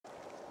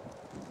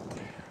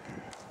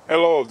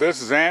Hello,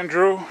 this is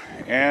Andrew,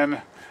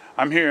 and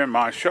I'm here in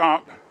my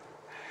shop,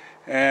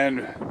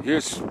 and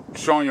just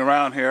showing you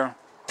around here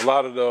a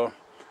lot of the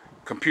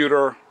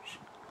computer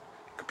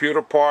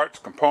parts,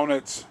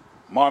 components,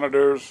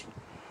 monitors,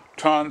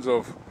 tons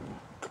of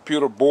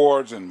computer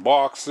boards and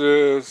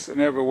boxes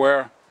and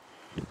everywhere.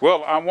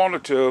 Well, I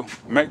wanted to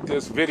make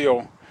this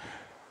video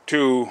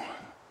to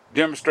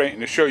demonstrate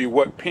and to show you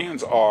what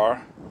pins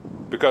are,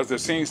 because there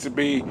seems to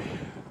be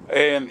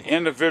an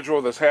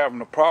individual that's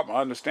having a problem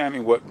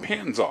understanding what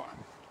pins are.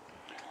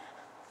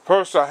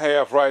 First, I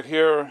have right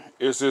here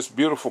is this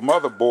beautiful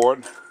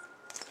motherboard,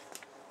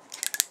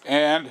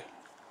 and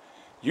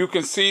you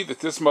can see that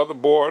this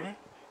motherboard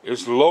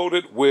is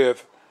loaded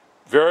with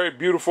very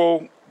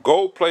beautiful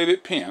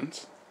gold-plated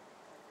pins.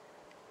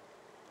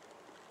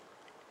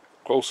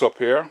 Close up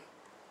here,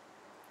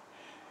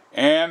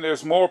 and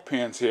there's more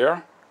pins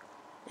here,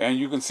 and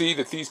you can see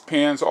that these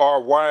pins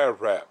are wire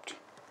wrapped.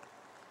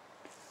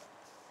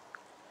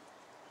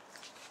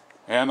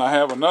 And I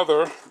have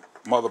another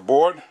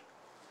motherboard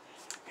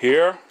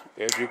here.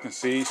 As you can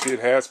see, it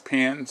has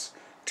pins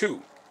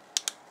too.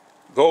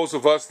 Those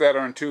of us that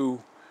are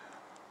into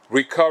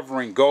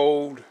recovering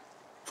gold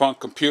from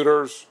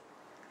computers,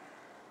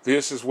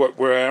 this is what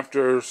we're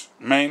after.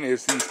 Mainly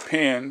is these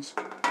pins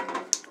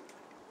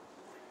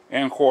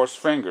and, of course,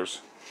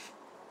 fingers.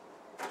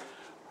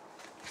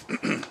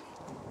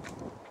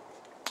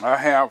 I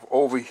have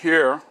over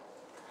here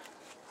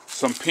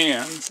some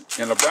pins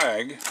in a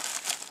bag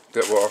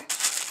that were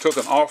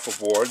taken off of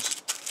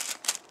boards.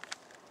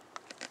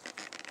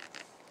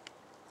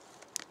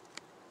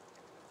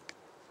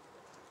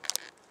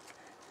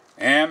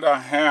 And I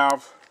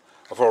have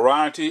a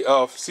variety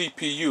of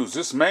CPUs.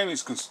 This mainly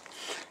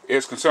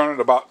is concerned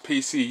about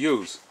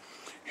PCUs.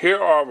 Here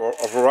are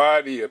a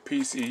variety of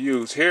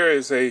PCUs. Here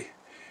is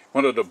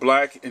one of the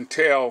black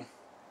Intel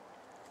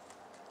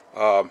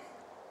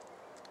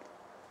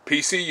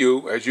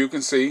PCU, as you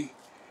can see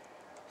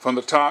from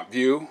the top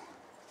view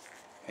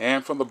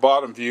and from the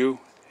bottom view,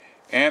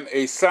 and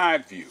a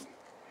side view.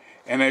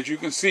 And as you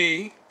can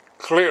see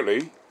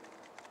clearly,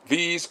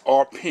 these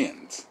are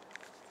pins.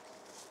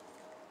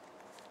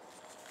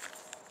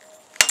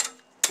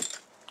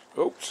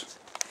 Oops.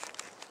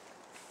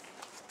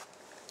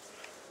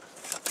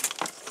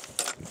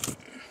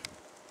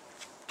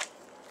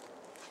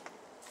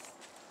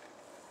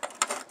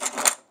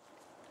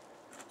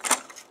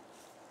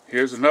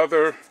 Here's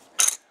another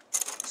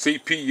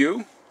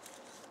CPU.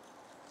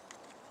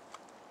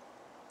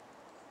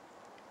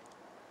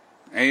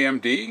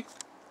 AMD,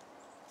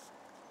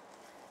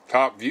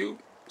 top view,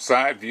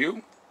 side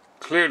view.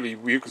 Clearly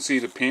you can see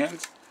the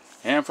pins,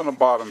 and from the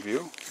bottom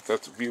view, if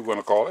that's the view you want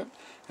to call it.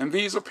 And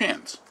these are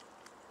pins.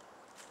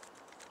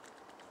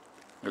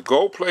 The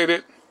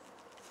gold-plated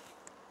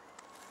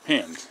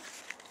pins.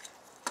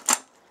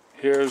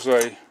 Here's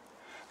a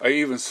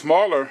even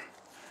smaller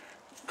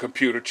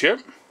computer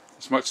chip.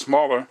 It's much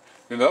smaller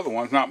than the other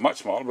ones, not much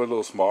smaller, but a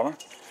little smaller.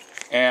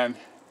 And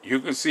you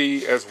can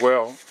see as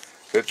well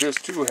that this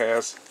too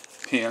has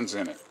pins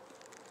in it.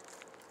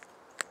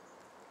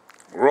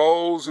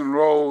 Rows and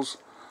rows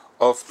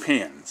of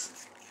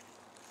pins.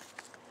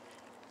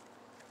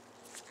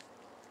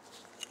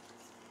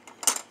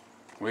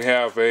 We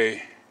have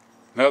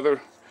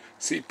another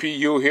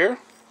CPU here,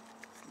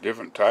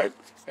 different type,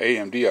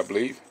 AMD I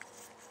believe,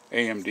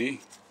 AMD.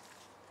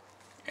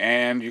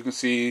 And you can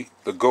see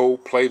the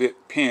gold-plated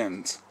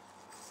pins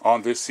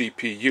on this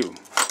CPU.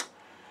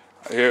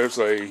 Here's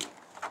I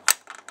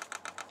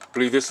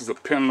believe this is a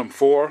Pentium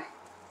 4.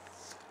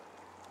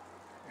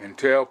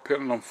 Intel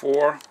Pentium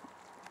 4.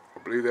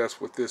 I believe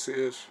that's what this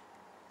is.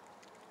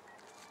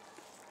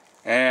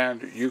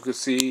 And you can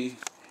see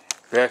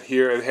that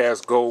here it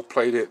has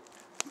gold-plated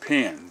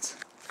pins.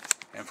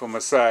 And from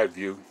a side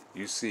view,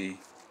 you see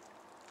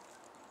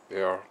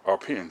there are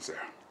pins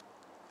there.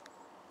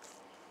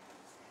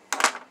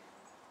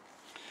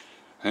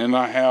 And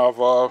I have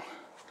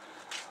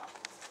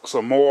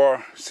some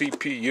more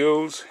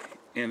CPUs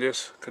in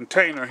this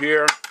container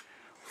here,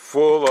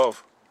 full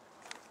of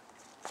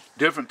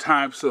different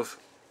types of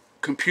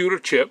computer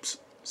chips,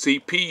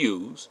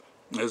 CPUs,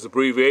 as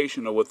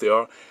abbreviation of what they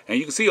are. And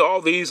you can see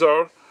all these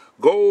are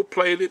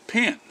gold-plated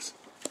pins.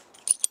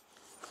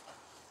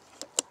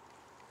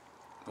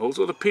 Those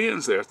are the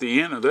pins there at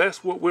the end, and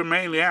that's what we're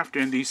mainly after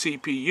in these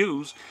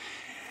CPUs,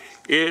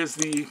 is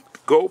the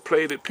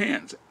gold-plated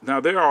pins.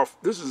 Now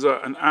this is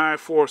an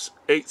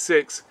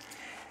i486,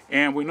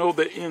 and we know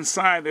that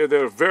inside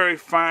there are very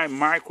fine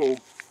micro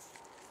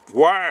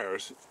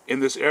wires in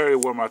this area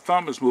where my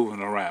thumb is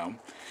moving around.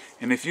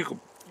 And if you could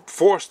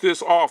force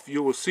this off,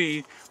 you will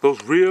see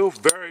those real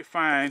very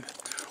fine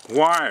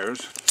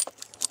wires.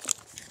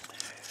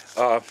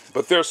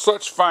 But they're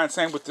such fine,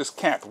 same with this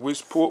cap. If we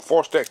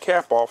force that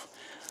cap off,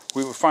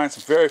 we will find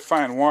some very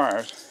fine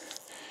wires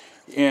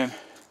in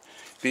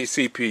these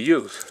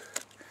CPUs.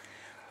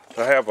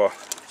 I have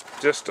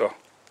just a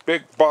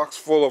big box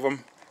full of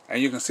them,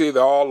 and you can see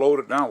they're all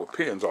loaded down with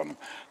pins on them.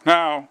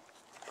 Now,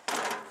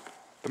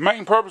 the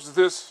main purpose of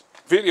this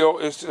video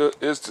is to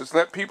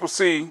let people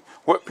see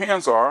what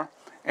pins are,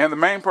 and the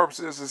main purpose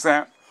is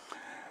that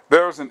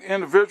there's an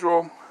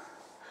individual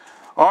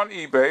on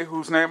eBay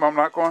whose name I'm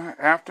not going to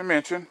have to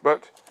mention,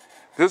 but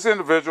this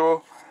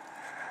individual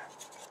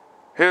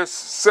is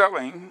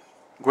selling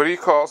what he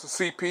calls a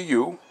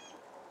CPU,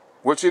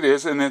 which it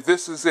is, and if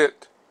this is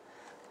it,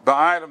 the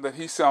item that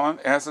he's selling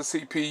as a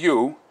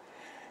CPU.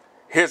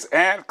 His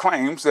ad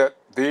claims that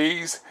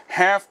these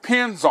have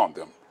pins on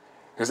them.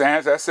 His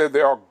ads, I said, they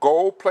are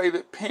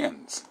gold-plated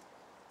pins.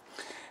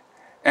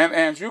 And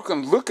as you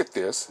can look at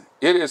this,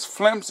 it is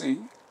flimsy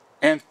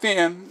and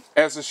thin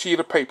as a sheet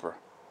of paper.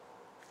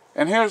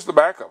 And here's the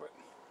back of it.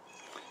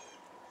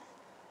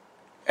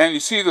 And you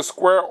see the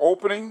square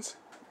openings?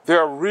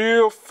 There are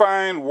real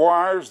fine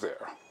wires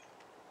there.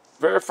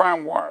 Very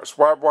fine wires.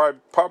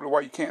 Probably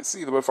why you can't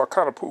see them, but if I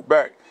kind of pull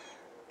back,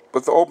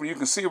 but the opening, you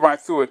can see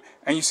right through it.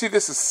 And you see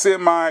this is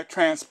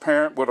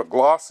semi-transparent with a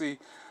glossy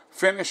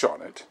finish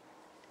on it.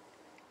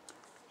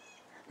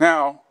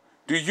 Now,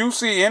 do you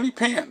see any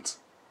pins?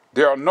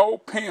 There are no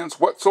pins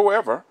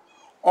whatsoever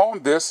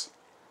on this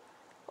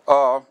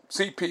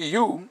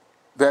CPU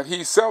that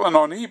he's selling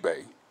on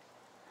eBay.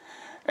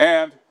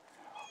 And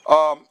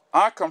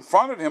I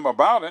confronted him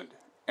about it,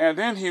 and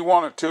then he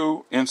wanted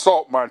to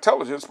insult my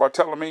intelligence by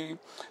telling me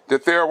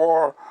that there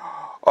were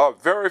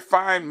very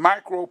fine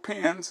micro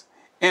pins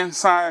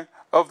inside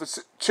of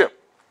the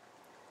chip.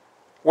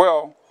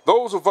 Well,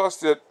 those of us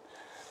that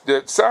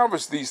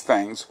salvage these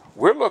things,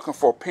 we're looking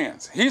for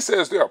pins. He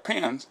says there are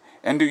pins,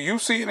 and do you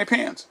see any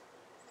pins?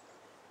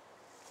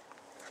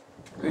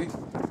 See?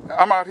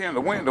 I'm out here in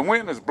the wind. The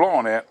wind is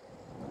blowing at.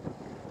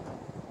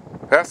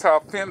 That's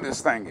how thin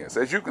this thing is.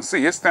 As you can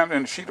see, it's thinner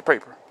than a sheet of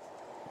paper.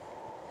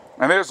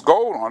 And there's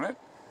gold on it,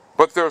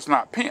 but there's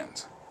not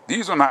pins.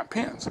 These are not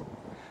pins.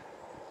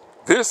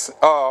 This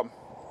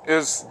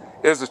is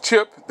a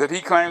chip that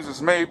he claims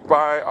is made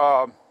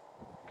by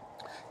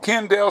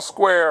Kendall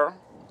Square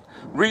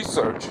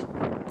Research,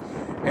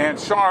 and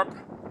Sharp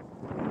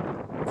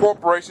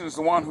Corporation is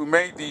the one who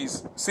made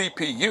these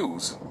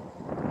CPUs.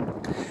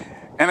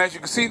 And as you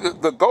can see,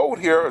 the gold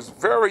here is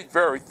very,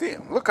 very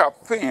thin. Look how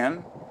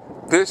thin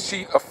this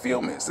sheet of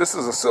film is. This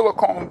is a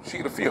silicone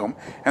sheet of film,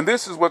 and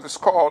this is what is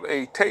called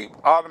a tape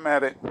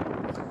automatic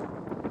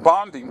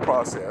bonding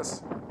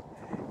process.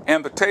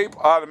 And the tape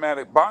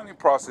automatic bonding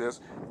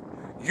process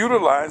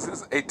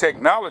utilizes a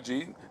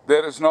technology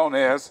that is known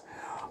as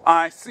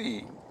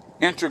IC,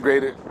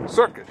 integrated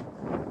circuit.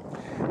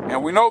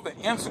 And we know the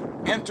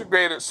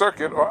integrated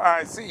circuit, or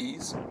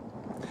ICs,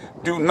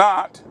 do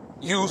not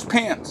use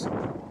pins.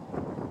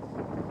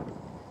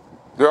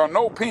 There are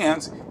no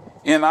pins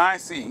in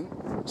IC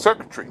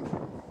circuitry.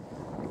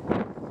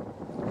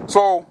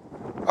 So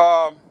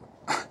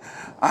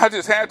I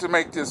just had to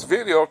make this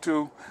video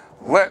to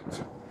let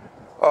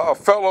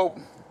fellow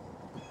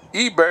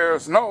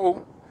eBayers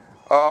know,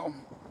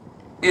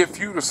 if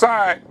you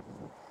decide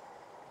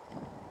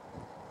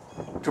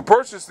to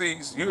purchase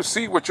these, you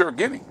see what you're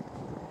getting.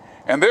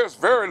 And there's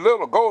very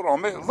little gold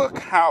on this. Look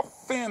how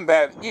thin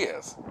that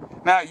is.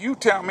 Now you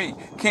tell me,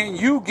 can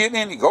you get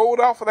any gold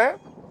off of that?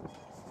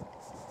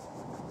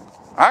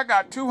 I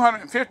got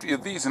 250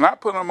 of these, and I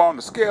put them on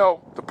the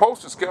scale, the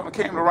postage scale, and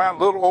it came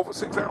around a little over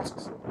 6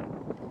 ounces.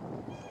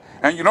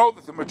 And you know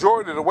that the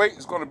majority of the weight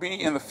is going to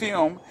be in the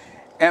film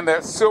and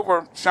that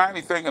silver shiny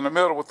thing in the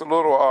middle with the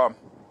little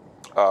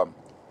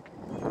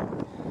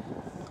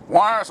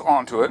wires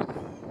onto it,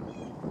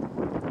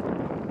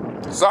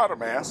 solder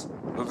mask,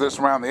 this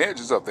around the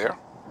edges up there.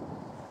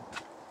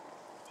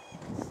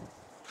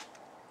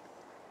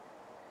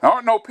 There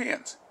aren't no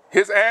pins.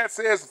 His ad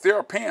says that there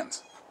are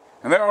pins,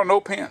 and there are no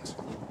pins.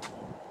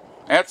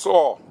 That's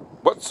all.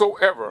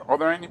 Whatsoever are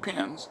there any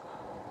pins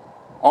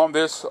on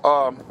this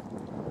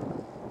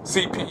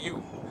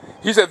CPU.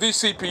 He said these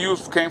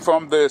CPUs came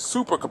from the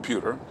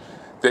supercomputer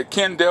that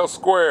Kendall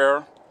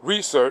Square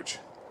Research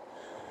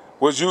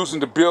was using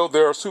to build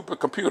their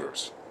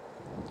supercomputers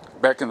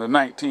back in the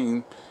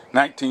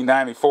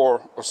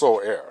 1994 or so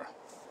era.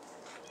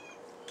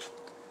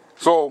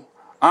 So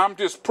I'm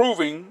just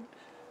proving,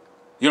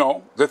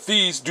 that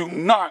these do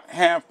not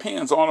have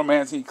pins on them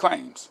as he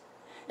claims.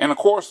 And of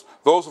course,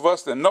 those of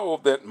us that know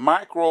that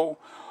micro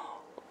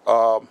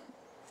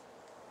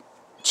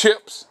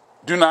chips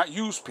do not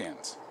use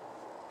pins.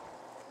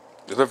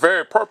 The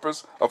very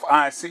purpose of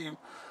IC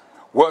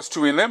was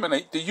to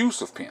eliminate the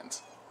use of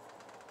pins.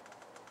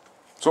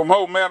 So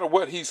no matter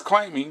what he's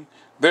claiming,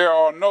 there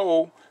are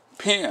no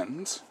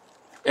pins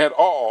at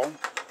all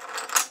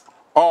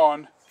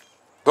on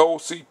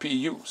those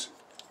CPUs.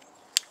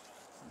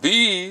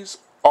 These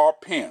are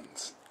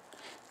pins,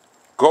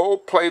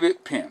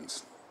 gold-plated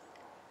pins.